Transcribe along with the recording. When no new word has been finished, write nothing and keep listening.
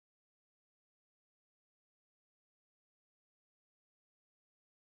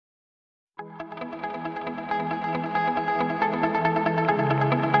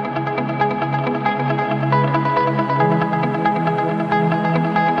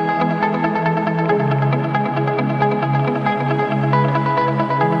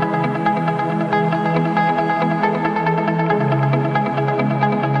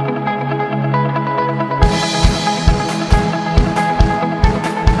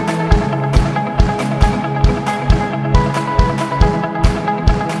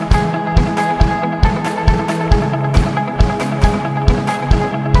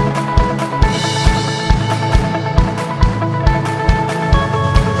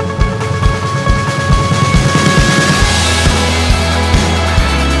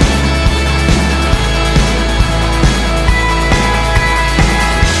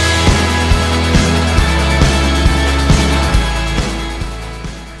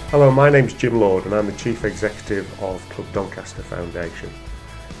Hello, my name's Jim Lord and I'm the Chief Executive of Club Doncaster Foundation.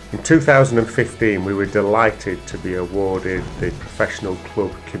 In 2015 we were delighted to be awarded the Professional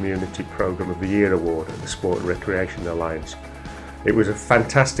Club Community Programme of the Year award at the Sport and Recreation Alliance. It was a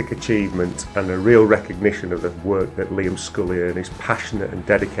fantastic achievement and a real recognition of the work that Liam Scully and his passionate and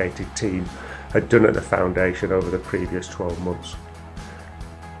dedicated team had done at the foundation over the previous 12 months.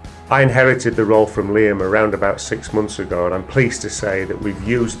 I inherited the role from Liam around about 6 months ago, and I'm pleased to say that we've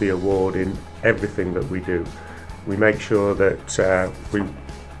used the award in everything that we do. We make sure that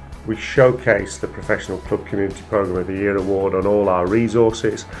we showcase the Professional Club Community Programme of the Year award on all our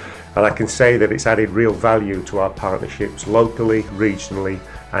resources, and I can say that it's added real value to our partnerships locally, regionally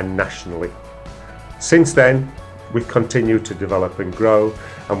and nationally. Since then, we've continued to develop and grow,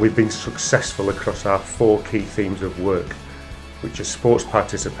 and we've been successful across our 4 key themes of work, which are sports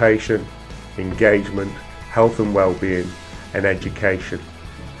participation, engagement, health and well-being and education.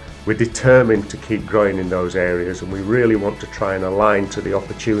 We're determined to keep growing in those areas, and we really want to try and align to the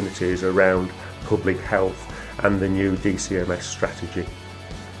opportunities around public health and the new DCMS strategy.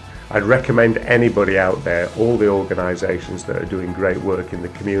 I'd recommend anybody out there, all the organisations that are doing great work in the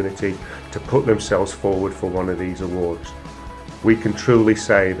community, to put themselves forward for one of these awards. We can truly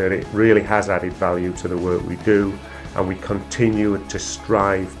say that it really has added value to the work we do, and we continue to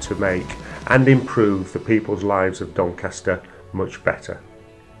strive to make and improve the people's lives of Doncaster much better.